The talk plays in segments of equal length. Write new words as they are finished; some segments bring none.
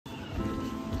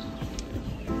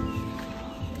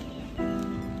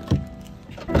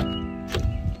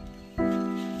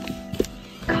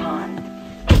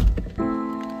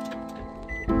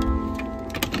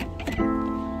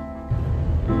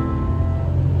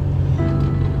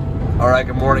All right,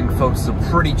 good morning, folks. It's a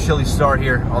pretty chilly start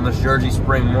here on this Jersey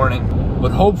spring morning,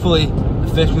 but hopefully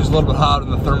the fishing is a little bit hotter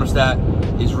than the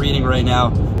thermostat is reading right now.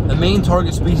 The main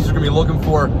target species we're gonna be looking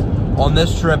for on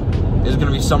this trip is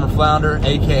gonna be summer flounder,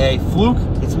 AKA fluke.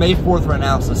 It's May 4th right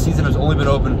now, so the season has only been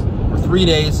open for 3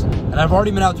 days, and I've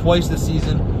already been out twice this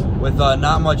season with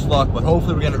not much luck, but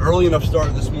hopefully we're getting an early enough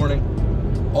start this morning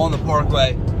on the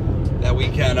parkway that we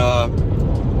can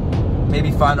maybe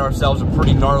find ourselves a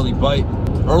pretty gnarly bite.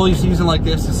 Early season like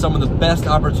this is some of the best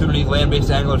opportunity land-based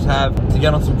anglers have to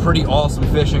get on some pretty awesome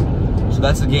fishing. So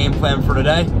that's the game plan for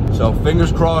today. So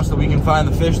fingers crossed that we can find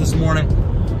the fish this morning.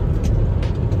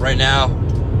 Right now,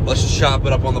 let's just chop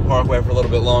it up on the parkway for a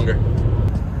little bit longer.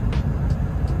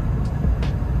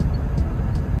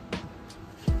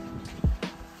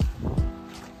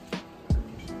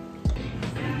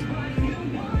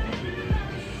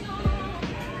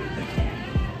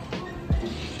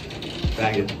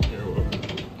 Bang it.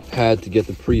 Had to get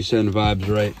the pre-send vibes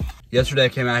right. Yesterday I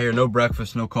came out here, no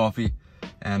breakfast, no coffee,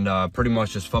 and pretty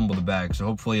much just fumbled the bag. So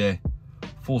hopefully a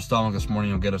full stomach this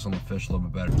morning will get us on the fish a little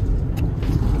bit better.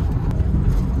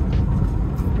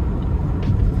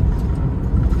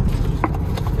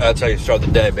 That's how you start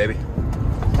the day, baby.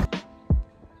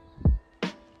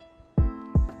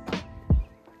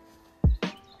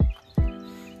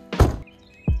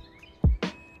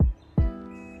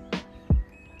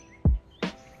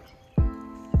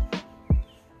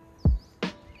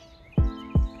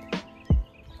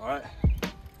 All right,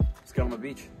 let's get on the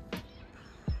beach.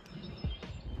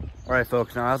 All right,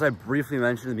 folks, now as I briefly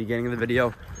mentioned in the beginning of the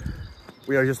video,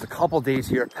 we are just a couple days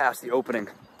here past the opening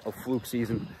of fluke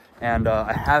season, and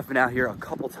I have been out here a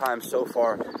couple times so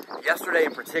far. Yesterday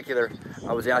in particular,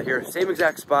 I was out here, same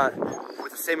exact spot,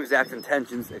 with the same exact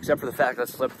intentions, except for the fact that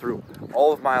I slipped through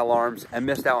all of my alarms and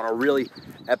missed out on a really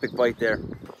epic bite there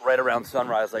right around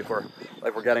sunrise like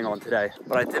we're getting on today.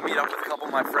 But I did meet up with a couple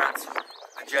of my friends,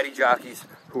 the Jetty jockeys,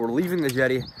 who were leaving the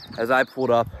Jetty as I pulled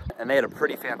up, and they had a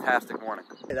pretty fantastic morning.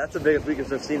 Hey, that's the biggest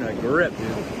weakest I've seen in a grip, dude.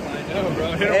 I know, bro.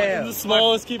 Yeah. The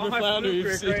smallest keeper flounder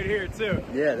you've seen. Right here, too.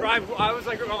 Yeah. Bro, I was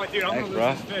like, oh my dude, I'm Thanks,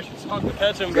 gonna lose this fish. It's hard to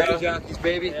Catch him, bro. Jetty jockeys,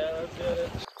 baby. Yeah, let's get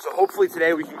it. So hopefully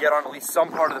today we can get on at least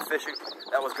some part of the fishing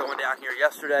that was going down here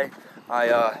yesterday. I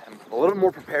am a little bit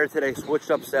more prepared today, switched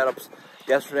up setups.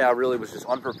 Yesterday I really was just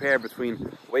unprepared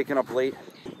between waking up late,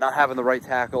 not having the right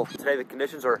tackle. Today the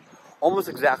conditions are almost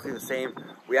exactly the same.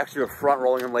 We actually are front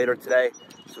rolling them later today.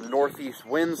 Some northeast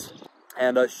winds,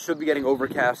 and should be getting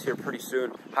overcast here pretty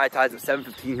soon. High tides at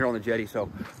 7:15 here on the Jetty, so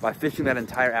by fishing that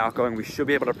entire outgoing, we should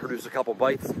be able to produce a couple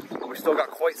bites. But we still got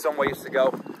quite some ways to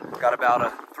go. Got about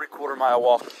a 3/4 mile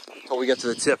walk until we get to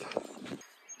the tip,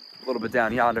 a little bit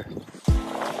down yonder.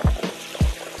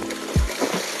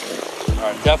 All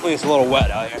right, definitely it's a little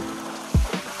wet out here.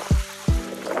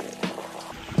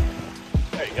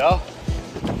 There you go.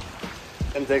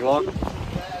 Didn't take long.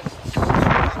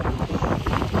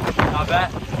 Not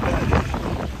bad.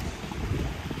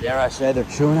 Dare I say they're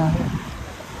chewing out here?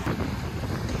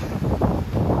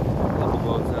 Couple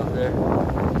boats out there.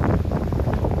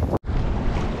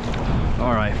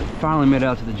 All right, finally made it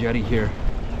out to the Jetty here.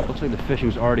 Looks like the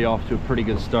fishing's already off to a pretty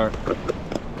good start.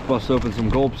 Bust open some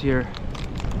gulps here.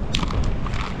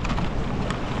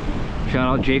 Shout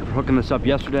out Jake for hooking this up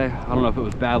yesterday. I don't know if it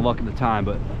was bad luck at the time,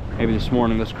 but maybe this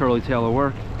morning this curly tail will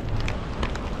work.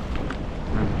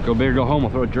 Go big or go home.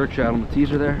 I'll throw a jerk shot on the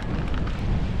teaser there.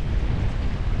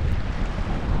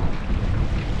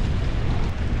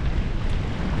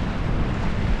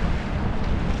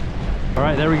 All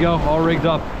right, there we go, all rigged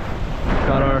up.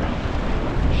 Got our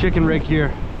chicken rig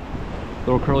here.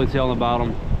 Little curly tail on the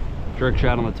bottom, jerk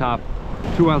shot on the top,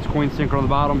 2-ounce coin sinker on the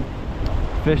bottom.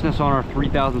 Fishing this on our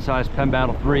 3000 size Penn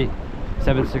Battle 3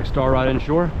 7.6 star rod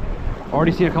inshore.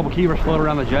 Already seen a couple keepers float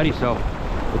around the Jetty, so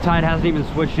the tide hasn't even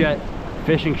switched yet.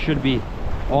 Fishing should be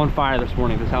on fire this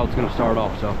morning. This is how it's going to start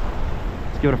off, so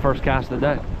let's give it a first cast of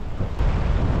the day.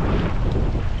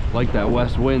 Like that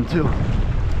west wind too,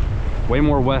 way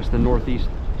more west than northeast,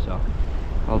 so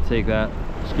I'll take that.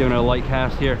 Just giving it a light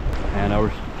cast here, and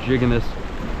we're jigging this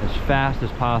as fast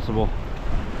as possible.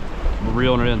 We're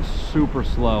reeling it in super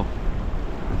slow.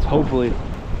 It's hopefully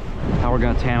how we're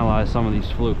going to tantalize some of these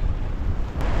fluke.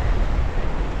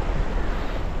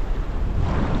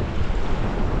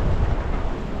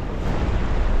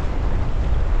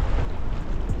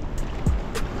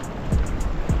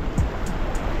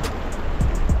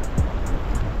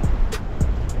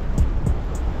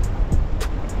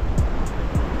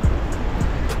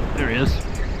 There he is.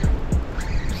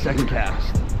 Second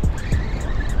cast.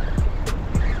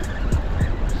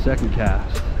 Second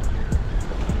cast.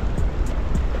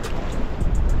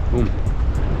 Boom.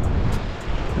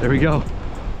 There we go.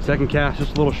 Second cast,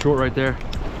 just a little short right there.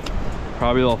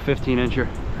 Probably a little 15-incher.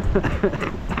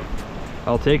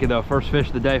 I'll take it though. First fish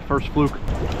of the day, first fluke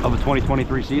of the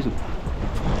 2023 season.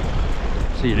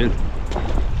 See you, dude.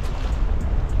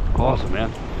 Awesome,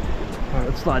 man. All right,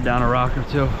 let's slide down a rock or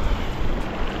two.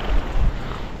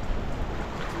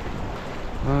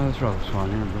 This rock looks fine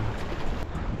here, bro.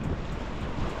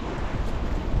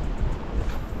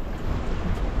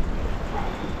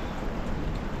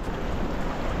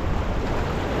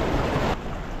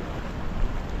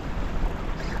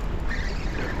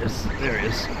 There he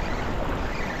is.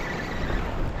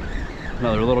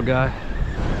 Another little guy.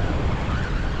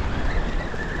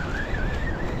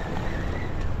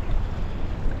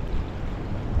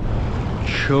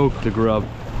 Choked the grub.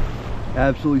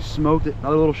 Absolutely smoked it.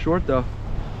 Another little short though.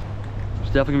 There's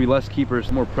definitely gonna be less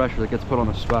keepers, more pressure that gets put on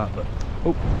the spot. But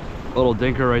oh, a little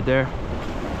dinker right there.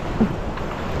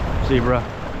 See, bro.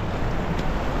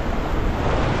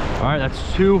 All right,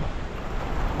 that's 2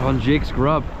 on Jake's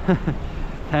grub.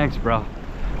 Thanks, bro.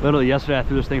 Literally yesterday I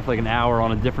threw this thing for like an hour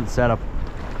on a different setup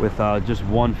with just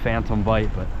 1 phantom bite,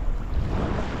 but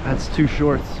that's 2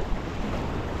 shorts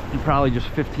and probably just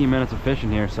 15 minutes of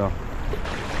fishing here, so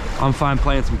I'm fine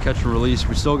playing some catch and release.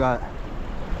 We still got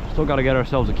to get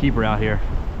ourselves a keeper out here,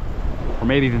 or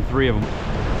maybe even 3 of them.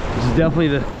 This is definitely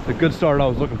the good start I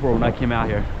was looking for when I came out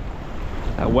here.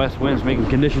 That west wind's making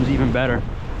conditions even better,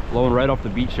 blowing right off the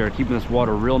beach there, keeping this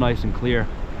water real nice and clear.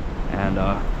 And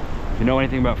if you know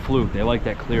anything about fluke, they like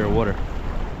that clear water.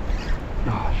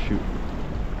 Oh shoot.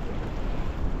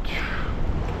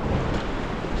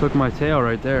 Took my tail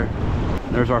right there.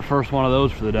 There's our first one of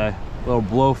those for the day. Little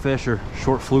blowfish or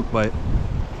short fluke bite.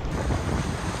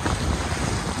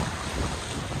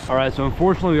 All right, so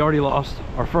unfortunately we already lost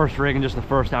our first rig in just the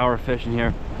first hour of fishing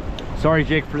here. Sorry,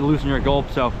 Jake, for losing your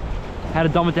gulp. So had to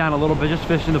dumb it down a little bit, just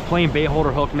fishing the plain bait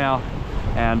holder hook now,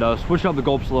 and switch up the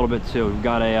gulps a little bit too. We've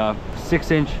got a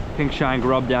 6-inch pink shine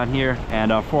grub down here,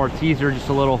 and for our teaser, just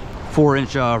a little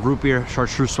 4-inch root beer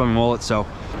chartreuse swimming mullet. So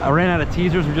I ran out of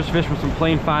teasers. We just fished with some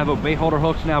plain 5/0 bait holder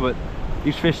hooks now, but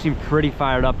these fish seem pretty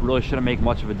fired up. Really shouldn't make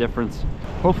much of a difference.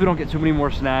 Hopefully we don't get too many more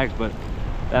snags, but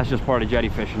that's just part of jetty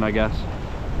fishing, I guess.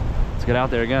 Let's get out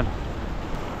there again.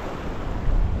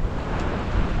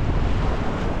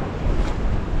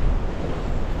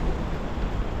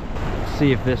 Let's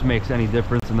see if this makes any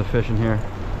difference in the fishing here.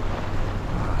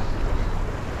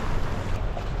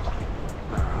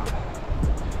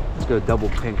 Let's go double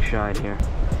pink shine here.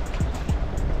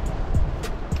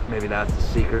 Maybe that's the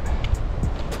secret.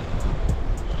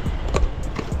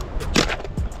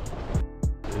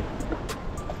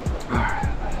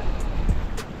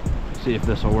 See if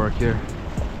this will work here.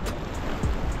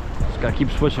 Just gotta keep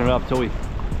switching it up till we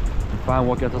find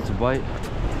what gets us a bite.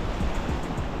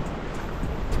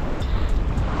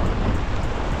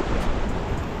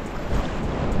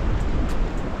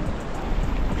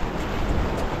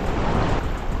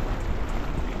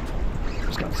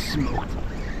 Just got smoked.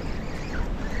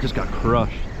 Just got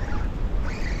crushed.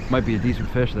 Might be a decent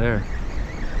fish there.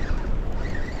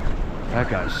 That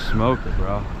guy smoked it,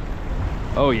 bro.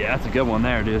 Oh yeah, that's a good one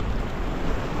there, dude.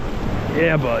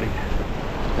 Yeah, buddy.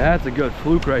 That's a good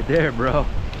fluke right there, bro.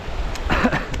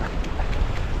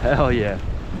 Hell yeah.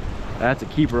 That's a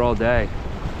keeper all day.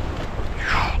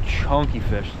 Chunky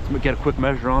fish. Let's get a quick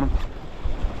measure on him.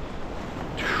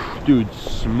 Dude,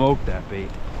 smoked that bait.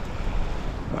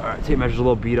 All right, tape measure's a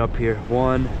little beat up here.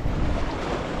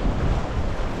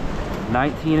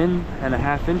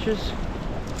 19.5 inches.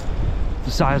 It's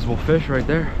a sizable fish right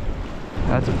there.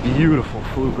 That's a beautiful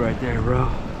fluke right there, bro.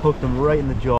 Hooked him right in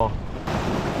the jaw.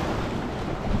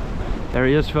 There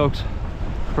he is, folks.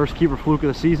 First keeper fluke of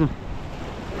the season.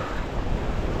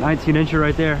 19-incher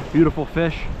right there. Beautiful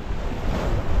fish.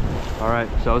 All right,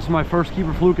 so this is my first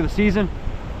keeper fluke of the season.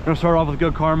 I'm gonna start off with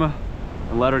good karma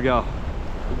and let her go.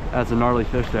 That's a gnarly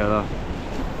fish there, though.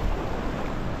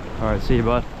 All right, see you,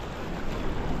 bud.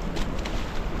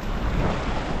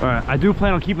 All right, I do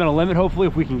plan on keeping a limit, hopefully,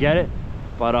 if we can get it.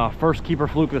 But first keeper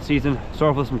fluke of the season.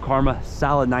 Start off with some karma.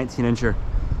 Solid 19-incher.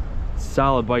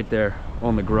 Solid bite there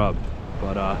on the grub.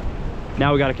 But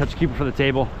now we got to catch a keeper for the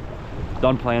table.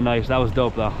 Done playing nice. That was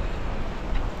dope, though.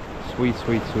 Sweet,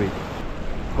 sweet, sweet.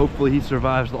 Hopefully he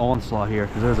survives the onslaught here,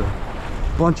 because there's a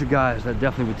bunch of guys that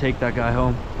definitely would take that guy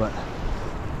home. But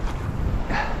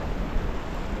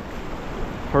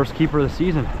first keeper of the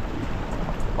season.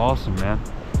 Awesome, man.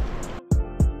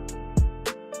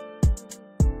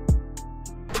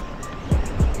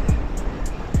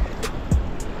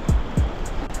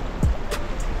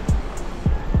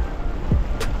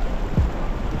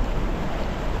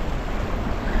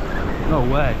 No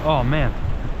way. Oh man,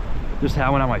 Just how I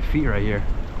went out my feet right here.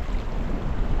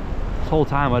 This whole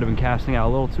time I'd have been casting out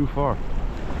a little too far.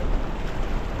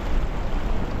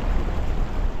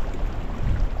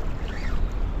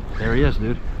 There he is,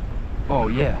 dude. Oh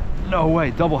yeah, no way,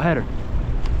 double header.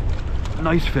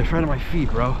 Nice fish right at my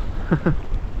feet, bro.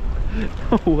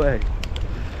 No way.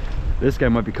 This guy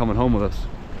might be coming home with us.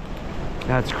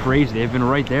 That's crazy, they've been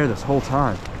right there this whole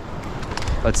time.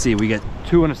 Let's see, we get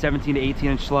 2 in a 17 to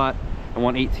 18 inch slot and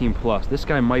 1 18 plus. This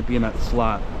guy might be in that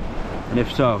slot, and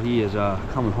if so, he is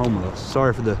coming home with us.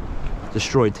 Sorry for the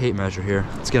destroyed tape measure here.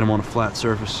 Let's get him on a flat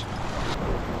surface.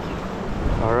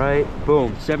 All right,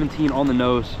 boom, 17 on the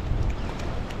nose.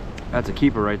 That's a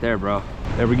keeper right there, bro.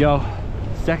 There we go,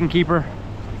 second keeper,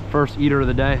 first eater of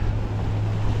the day.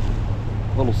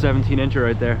 Little 17 incher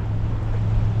right there.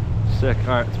 Sick. All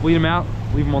right, let's bleed him out,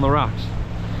 leave him on the rocks.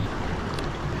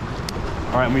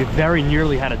 All right, we very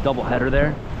nearly had a double header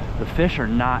there. The fish are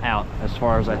not out as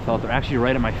far as I thought. They're actually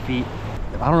right at my feet.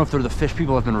 I don't know if they're the fish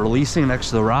people have been releasing next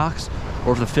to the rocks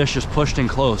or if the fish just pushed in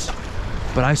close.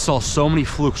 But I saw so many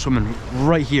flukes swimming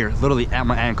right here, literally at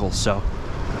my ankles. So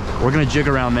we're gonna jig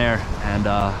around there, and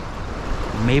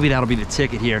maybe that'll be the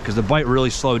ticket here, because the bite really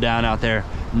slowed down out there.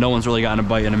 No one's really gotten a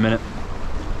bite in a minute.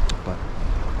 But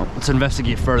well, let's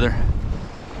investigate further,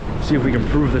 see if we can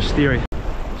prove this theory.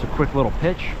 It's a quick little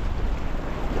pitch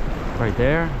right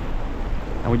there,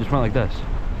 and we just went like this.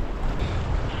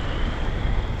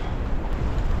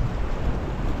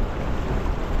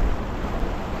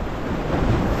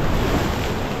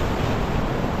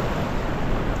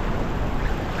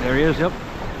 There he is, yep.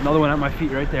 Another one at my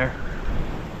feet right there.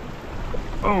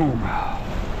 Boom.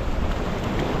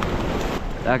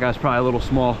 That guy's probably a little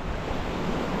small.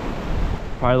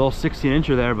 Probably a little 16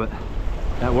 incher there, but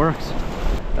that works.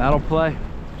 That'll play.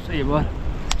 See you, bud.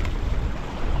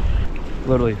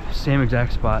 Literally same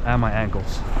exact spot at my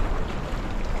ankles.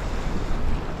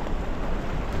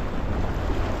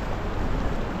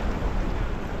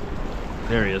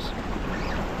 There he is.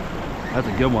 That's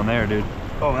a good one there, dude.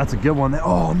 Oh, that's a good one there.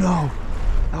 Oh no,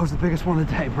 that was the biggest one of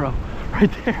the day, bro.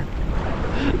 Right there.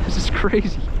 This is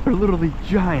crazy. They're literally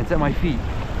giants at my feet.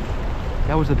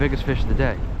 That was the biggest fish of the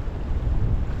day.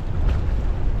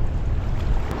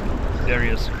 There he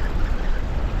is.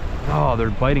 Oh,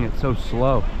 they're biting it so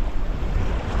slow.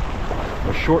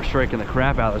 They're short striking the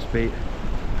crap out of this bait.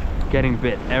 Getting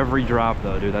bit every drop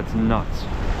though, dude. That's nuts.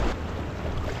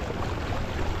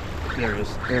 There he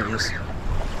is. There he is.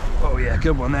 Oh yeah,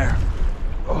 good one there.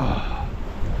 Oh.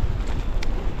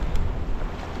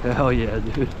 Hell yeah,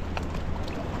 dude.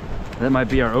 That might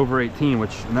be our over 18,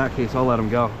 which in that case I'll let him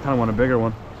go. Kind of want a bigger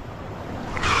one.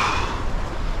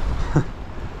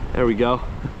 There we go.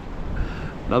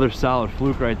 Another solid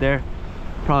fluke right there.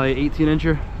 Probably 18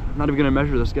 incher. I'm not even gonna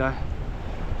measure this guy.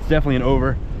 It's definitely an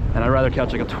over, and I'd rather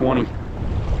catch like a 20.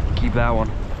 Keep that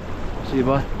one. See you,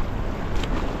 bud.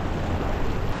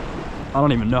 I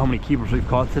don't even know how many keepers we've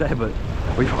caught today, but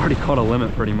we've already caught a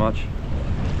limit pretty much.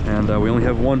 And we only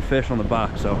have one fish on the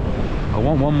box, so I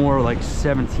want one more like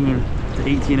 17 to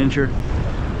 18 incher.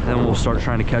 Then we'll start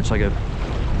trying to catch like a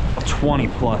 20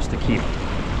 plus to keep.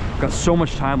 Got so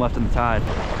much time left in the tide.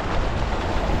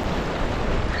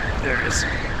 There it is.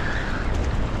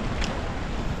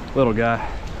 Little guy.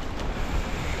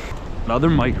 Another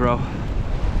micro.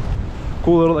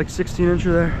 Cool little like 16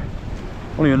 incher there.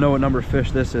 I don't even know what number of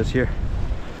fish this is here.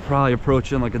 Probably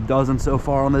approaching like a dozen so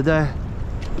far on the day.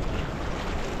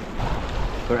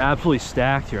 They're absolutely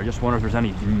stacked here. I just wonder if there's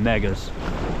any megas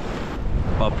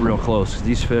up real close, because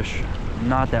these fish are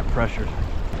not that pressured.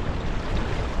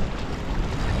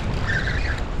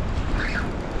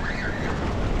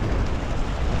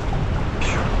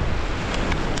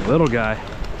 Little guy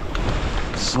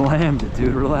slammed it,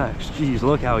 dude. Relax. Jeez,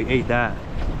 look how he ate that.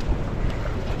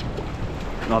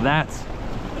 Now that's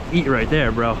eat right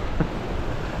there, bro.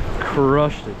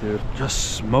 Crushed it, dude.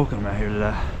 Just smoking them out here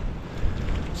today.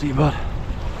 See you, bud.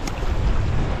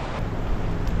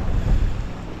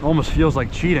 Almost feels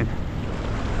like cheating.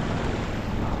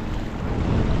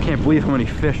 Can't believe how many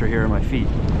fish are here at my feet.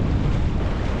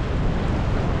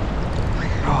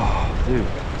 Oh, dude.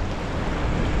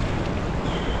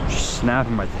 Just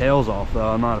snapping my tails off though.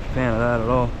 I'm not a fan of that at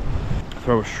all.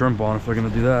 Throw a shrimp on if they're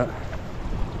gonna do that.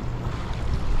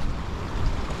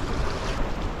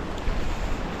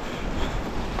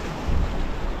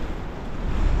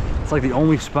 It's like the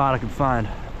only spot I can find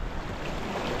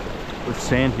with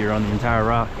sand here on the entire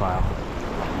rock pile.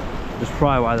 That's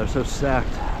probably why they're so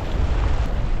stacked.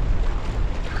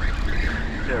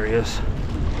 There he is.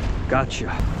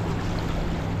 Gotcha.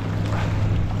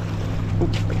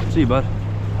 Oop. See you, bud.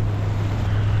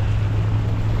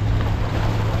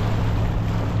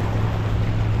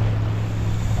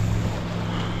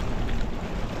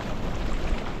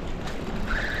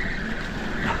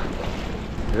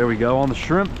 There we go on the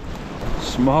shrimp.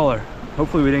 Smaller.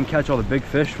 Hopefully we didn't catch all the big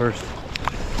fish first.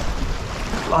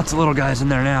 Lots of little guys in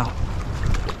there now.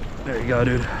 There you go,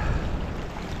 dude.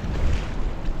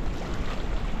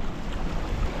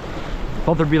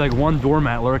 Thought there'd be like one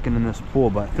doormat lurking in this pool,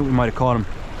 but I think we might have caught him.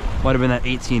 Might have been that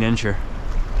 18-incher.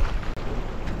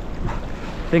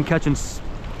 I think catching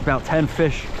about 10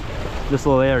 fish this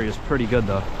little area is pretty good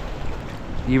though,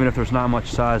 even if there's not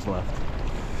much size left.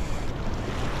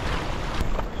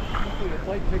 Hopefully the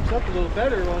flight picks up a little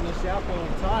better on this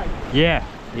outgoing tide. Yeah,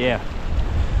 yeah.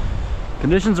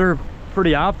 Conditions are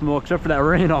pretty optimal except for that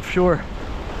rain offshore. Oh,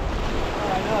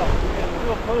 I know. Yeah,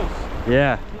 real close.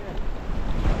 Yeah.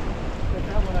 But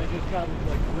that one I just got was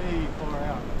like way far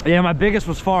out. Yeah, my biggest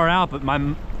was far out, but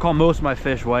caught most of my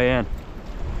fish way in. So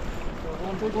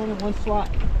one big one in one slot.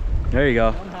 There you go.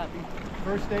 I'm happy.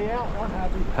 First day out, I'm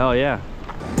happy. Hell yeah.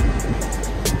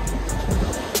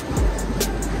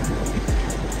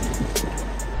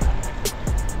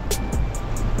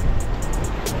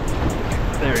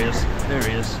 There he is. There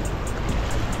he is.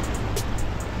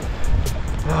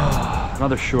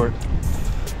 Another short.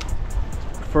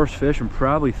 First fish in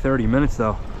probably 30 minutes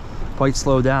though. Bite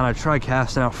slowed down. I tried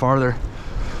casting out farther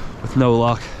with no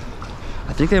luck.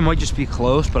 I think they might just be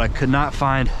close, but I could not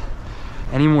find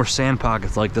any more sand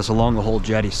pockets like this along the whole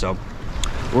jetty, so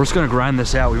we're just gonna grind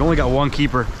this out. We've only got one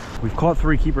keeper. We've caught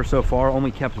 3 keepers so far,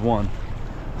 only kept 1.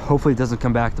 Hopefully it doesn't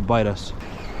come back to bite us.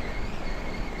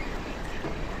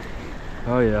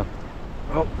 Oh yeah.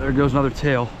 Oh, there goes another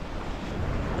tail.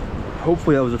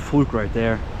 Hopefully that was a fluke right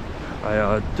there.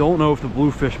 I don't know if the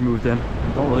bluefish moved in.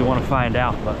 Don't really want to find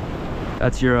out, but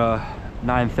that's your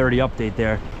 9:30 update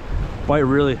there. Bite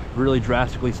really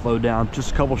drastically slowed down.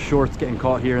 Just a couple shorts getting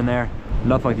caught here and there.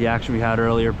 Nothing like the action we had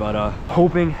earlier, but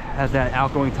hoping as that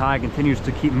outgoing tide continues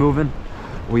to keep moving,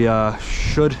 we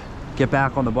should get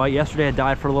back on the bite. Yesterday I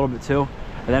died for a little bit too,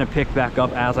 and then it picked back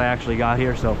up as I actually got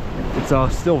here. So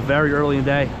it's still very early in the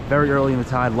day, very early in the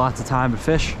tide, lots of time to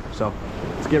fish. So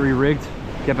let's get re-rigged,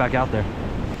 get back out there.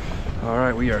 All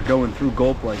right, we are going through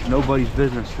gulp like nobody's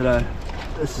business today.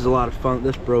 This is a lot of fun.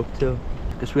 This broke too.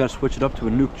 Guess we gotta switch it up to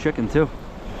a nuke chicken too.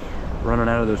 Running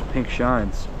out of those pink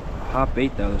shines. Hot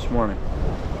bait though this morning.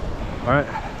 All right,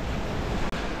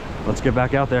 let's get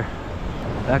back out there.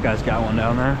 That guy's got one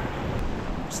down there.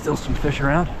 Still some fish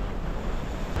around.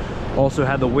 Also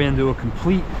had the wind do a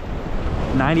complete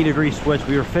 90-degree switch.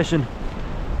 We were fishing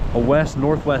a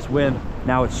west-northwest wind.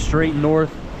 Now it's straight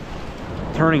north,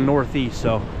 turning northeast.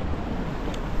 So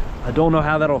I don't know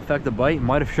how that'll affect the bite.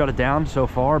 Might have shut it down so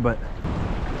far, but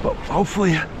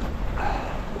hopefully.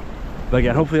 But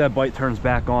again, hopefully that bite turns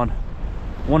back on.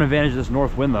 One advantage of this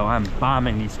north wind though, I'm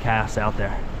bombing these casts out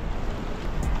there.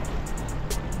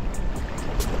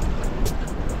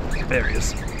 There he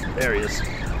is. There he is.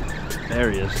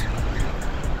 There he is.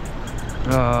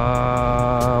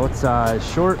 What size?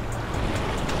 Short?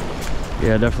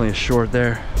 Yeah, definitely a short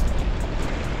there.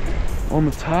 On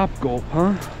the top gulp,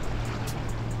 huh?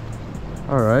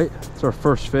 All right, it's our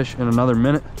first fish in another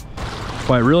minute.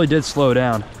 But it really did slow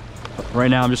down. Right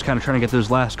now, I'm just kind of trying to get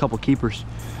those last couple keepers.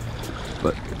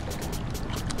 But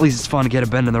at least it's fun to get a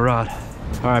bend in the rod.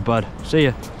 All right, bud, see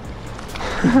ya.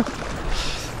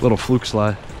 Little fluke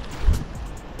slide.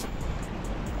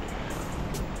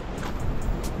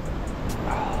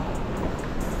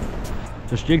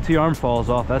 Just jig till your arm falls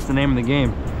off. That's the name of the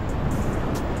game.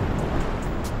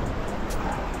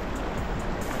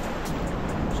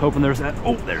 Just hoping there's that.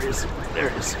 Oh, there it is. There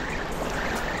it is.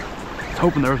 Just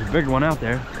hoping there was a bigger one out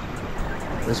there.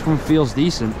 This one feels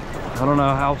decent. I don't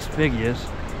know how big he is.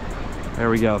 There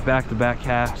we go. Back-to-back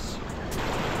casts.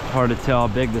 Hard to tell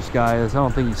how big this guy is. I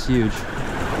don't think he's huge.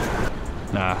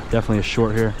 Nah, definitely a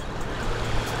short here.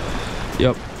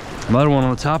 Yep. Another one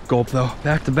on the top gulp though.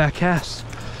 Back-to-back casts.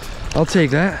 I'll take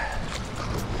that.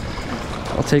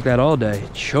 I'll take that all day.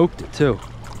 Choked it too.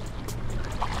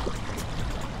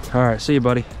 All right, see you,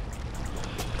 buddy.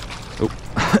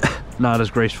 Oh, not as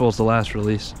graceful as the last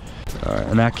release. All right,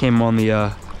 and that came on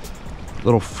the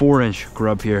little 4-inch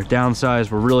grub here.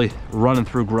 Downsized, we're really running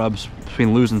through grubs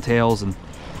between losing tails and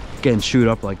getting chewed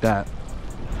up like that.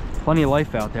 Plenty of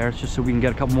life out there. It's just so we can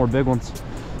get a couple more big ones.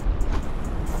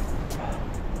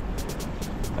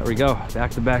 There we go,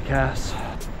 back-to-back casts.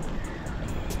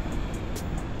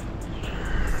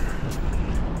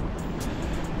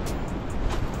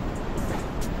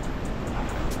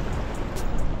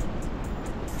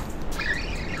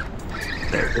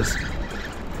 There it is.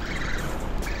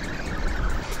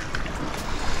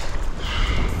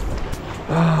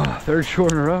 Oh, third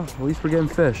short in a row. At least we're getting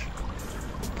fish.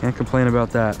 Can't complain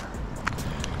about that.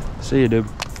 See you, dude.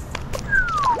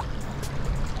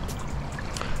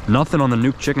 Nothing on the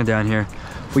nuke chicken down here.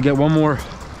 If we get one more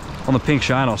on the pink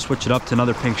shine, I'll switch it up to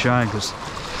another pink shine because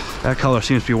that color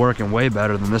seems to be working way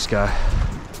better than this guy.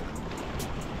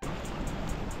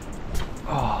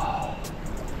 Oh.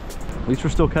 At least we're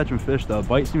still catching fish though.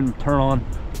 Bite seemed to turn on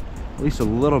at least a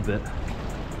little bit.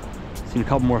 Seen a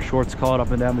couple more shorts caught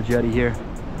up and down the jetty here.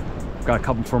 Got a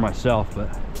couple for myself, but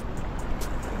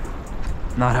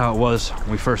not how it was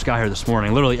when we first got here this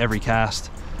morning. Literally every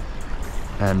cast,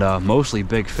 and mostly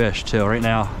big fish too. Right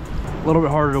now, a little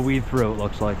bit harder to weed through, it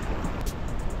looks like.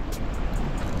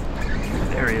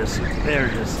 There he is. There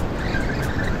it is.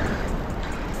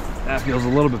 That feels a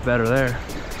little bit better there.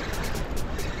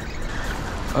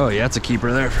 Oh yeah, it's a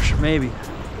keeper there for sure. Maybe.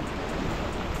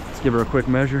 Let's give her a quick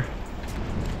measure.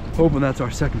 Hoping that's our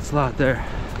second slot there.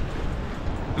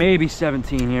 Maybe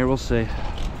 17 here, we'll see.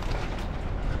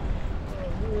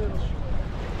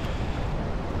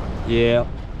 Yeah.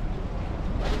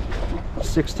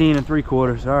 16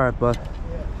 3/4. All right, bud.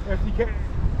 Yeah. After you get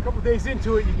a couple days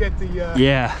into it, you get the...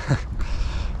 Yeah.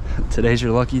 Today's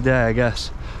your lucky day, I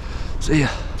guess. See ya.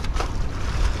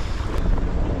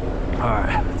 All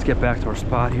right, let's get back to our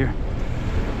spot here.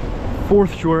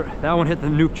 Fourth short. That one hit the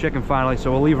nuke chicken finally,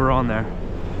 so we'll leave her on there.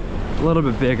 A little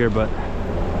bit bigger, but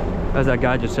as that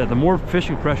guy just said, the more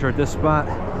fishing pressure at this spot,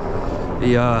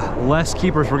 the less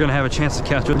keepers we're gonna have a chance to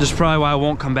catch. Which is probably why I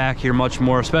won't come back here much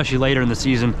more, especially later in the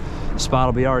season. The spot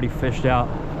will be already fished out.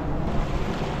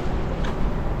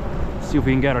 See if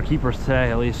we can get our keepers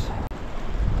today at least.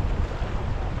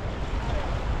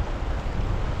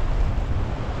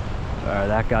 All right,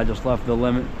 that guy just left the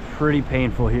limit. Pretty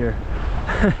painful here.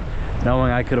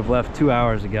 Knowing I could have left 2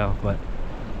 hours ago, but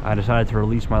I decided to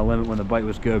release my limit when the bite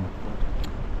was good.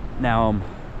 Now I'm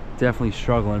definitely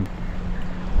struggling.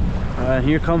 And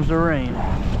here comes the rain.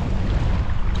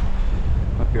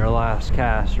 Up your last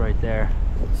cast right there.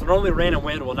 So normally rain and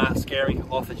wind will not scare me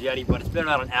off the jetty, but it's been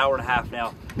about an hour and a half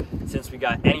now since we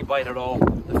got any bite at all.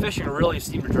 The fishing really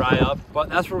seemed to dry up, but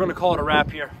that's what we're gonna call it a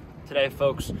wrap here today,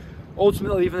 folks.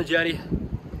 Ultimately leaving the jetty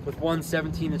with one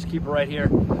 17-inch keeper right here,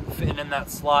 fitting in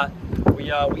that slot.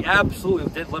 We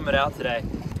absolutely did limit out today.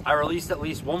 I released at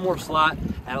least one more slot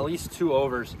and at least 2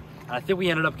 overs. And I think we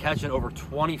ended up catching over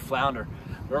 20 flounder.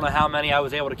 I don't know how many I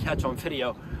was able to catch on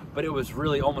video, but it was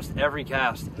really almost every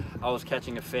cast I was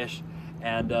catching a fish.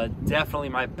 And definitely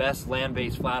my best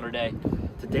land-based flounder day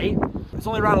to date. It's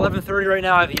only around 11:30 right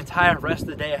now. I have the entire rest of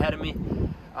the day ahead of me.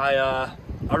 I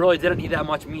really didn't eat that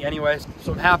much meat anyways,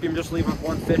 so I'm happy I'm just leaving with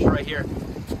one fish right here.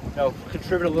 You know,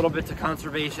 contribute a little bit to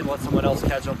conservation, let someone else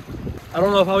catch them. I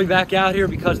don't know if I'll be back out here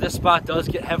because this spot does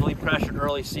get heavily pressured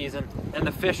early season and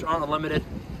the fish aren't unlimited.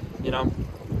 You know,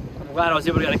 I'm glad I was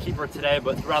able to get a keeper today,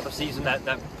 but throughout the season that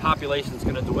population is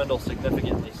going to dwindle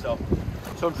significantly. So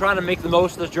I'm trying to make the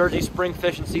most of this Jersey spring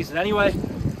fishing season anyway.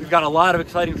 We've got a lot of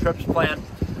exciting trips planned,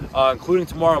 including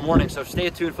tomorrow morning. So stay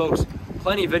tuned, folks.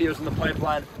 Plenty of videos in the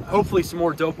pipeline. Hopefully some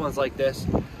more dope ones like this.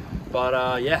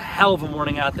 But yeah, hell of a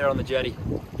morning out there on the jetty.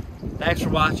 Thanks for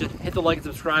watching. Hit the like and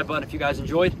subscribe button if you guys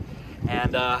enjoyed.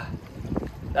 And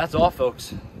that's all,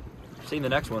 folks. See you in the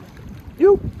next one.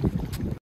 You.